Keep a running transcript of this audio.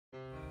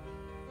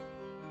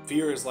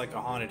Fear is like a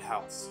haunted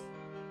house.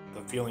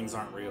 The feelings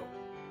aren't real.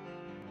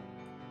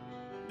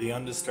 The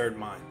Undisturbed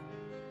Mind.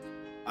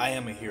 I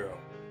am a hero.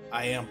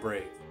 I am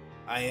brave.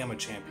 I am a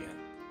champion.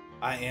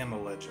 I am a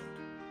legend.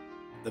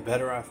 The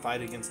better I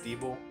fight against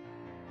evil,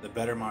 the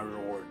better my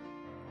reward.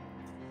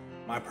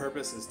 My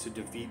purpose is to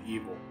defeat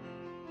evil.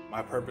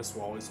 My purpose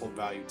will always hold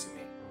value to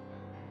me.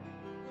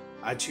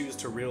 I choose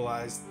to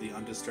realize the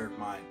undisturbed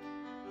mind.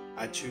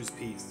 I choose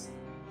peace.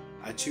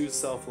 I choose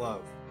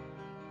self-love.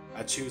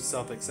 I choose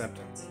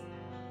self-acceptance.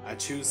 I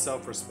choose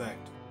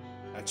self-respect.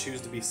 I choose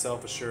to be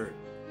self-assured.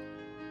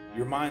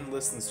 Your mind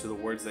listens to the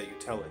words that you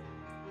tell it.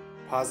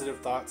 Positive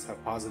thoughts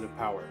have positive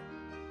power.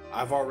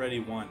 I've already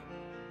won.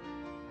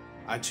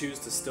 I choose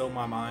to still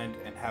my mind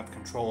and have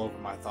control over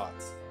my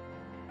thoughts.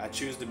 I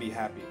choose to be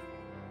happy.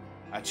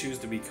 I choose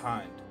to be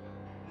kind.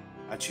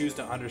 I choose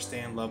to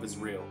understand love is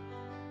real.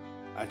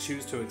 I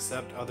choose to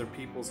accept other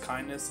people's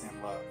kindness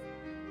and love.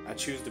 I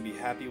choose to be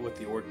happy with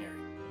the ordinary.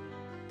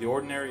 The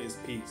ordinary is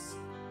peace.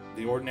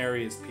 The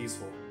ordinary is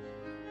peaceful.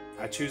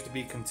 I choose to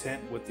be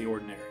content with the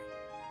ordinary.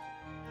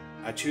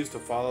 I choose to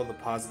follow the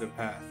positive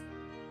path.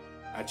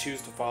 I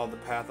choose to follow the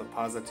path of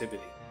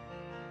positivity.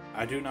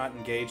 I do not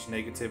engage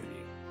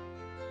negativity.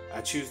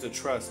 I choose to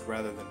trust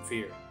rather than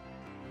fear.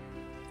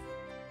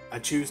 I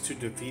choose to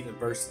defeat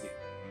adversity.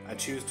 I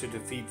choose to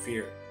defeat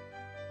fear.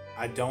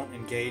 I don't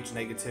engage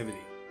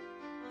negativity,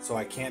 so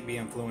I can't be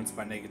influenced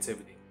by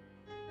negativity.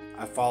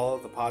 I follow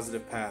the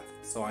positive path,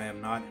 so I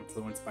am not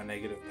influenced by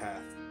negative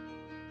path.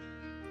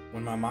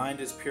 When my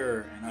mind is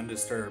pure and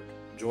undisturbed,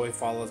 joy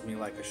follows me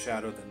like a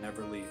shadow that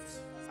never leaves.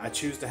 I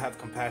choose to have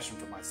compassion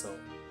for myself.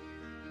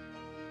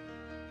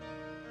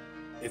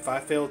 If I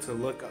fail to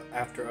look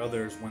after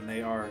others when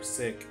they are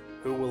sick,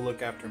 who will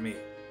look after me?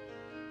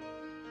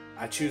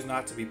 I choose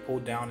not to be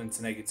pulled down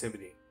into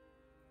negativity.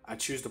 I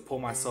choose to pull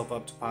myself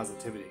up to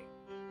positivity.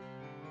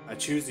 I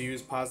choose to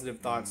use positive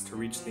thoughts to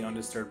reach the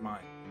undisturbed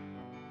mind.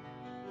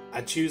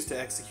 I choose to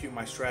execute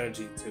my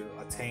strategy to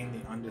attain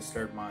the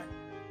undisturbed mind.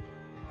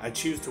 I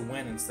choose to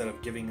win instead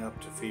of giving up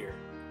to fear.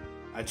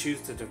 I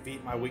choose to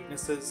defeat my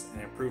weaknesses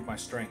and improve my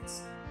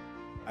strengths.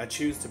 I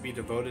choose to be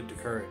devoted to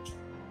courage.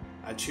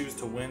 I choose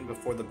to win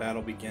before the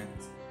battle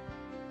begins.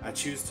 I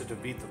choose to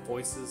defeat the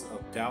voices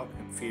of doubt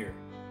and fear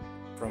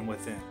from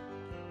within.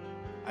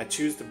 I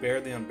choose to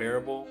bear the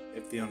unbearable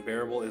if the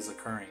unbearable is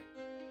occurring.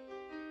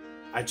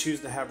 I choose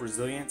to have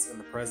resilience in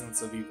the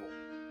presence of evil,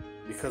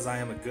 because I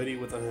am a goody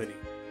with a hoodie.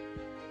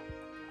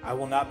 I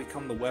will not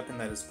become the weapon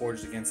that is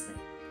forged against me.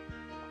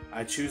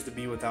 I choose to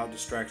be without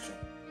distraction.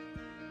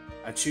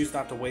 I choose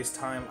not to waste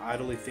time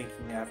idly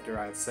thinking after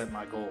I have set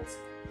my goals.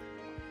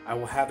 I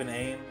will have an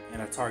aim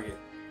and a target.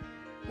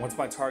 Once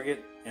my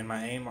target and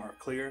my aim are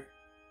clear,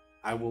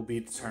 I will be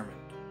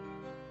determined.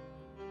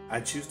 I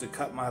choose to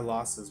cut my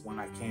losses when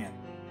I can,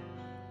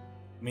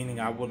 meaning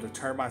I will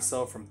deter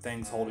myself from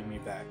things holding me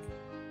back.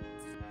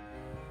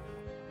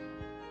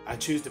 I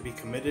choose to be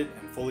committed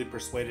and fully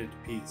persuaded to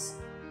peace.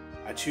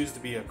 I choose to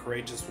be a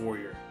courageous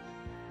warrior,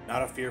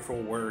 not a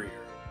fearful worrier.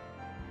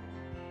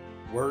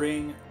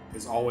 Worrying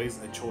is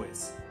always a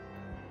choice.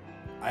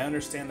 I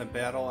understand the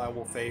battle I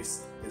will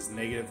face is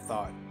negative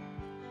thought.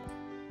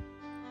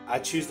 I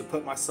choose to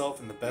put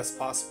myself in the best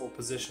possible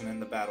position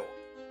in the battle.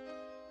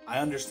 I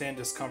understand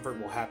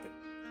discomfort will happen.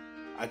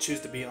 I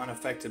choose to be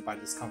unaffected by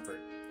discomfort.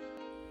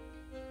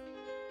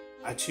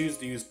 I choose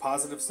to use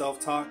positive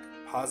self-talk,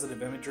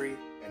 positive imagery,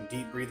 and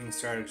deep breathing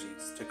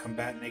strategies to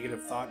combat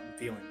negative thought and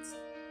feelings.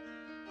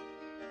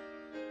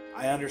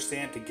 I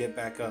understand to get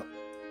back up.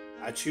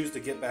 I choose to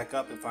get back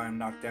up if I am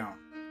knocked down.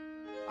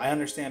 I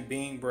understand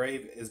being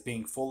brave is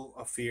being full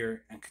of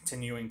fear and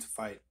continuing to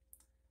fight.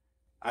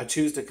 I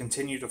choose to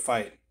continue to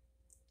fight.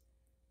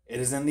 It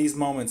is in these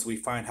moments we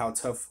find how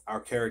tough our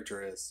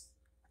character is.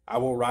 I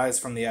will rise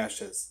from the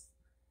ashes.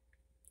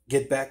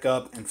 Get back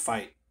up and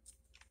fight.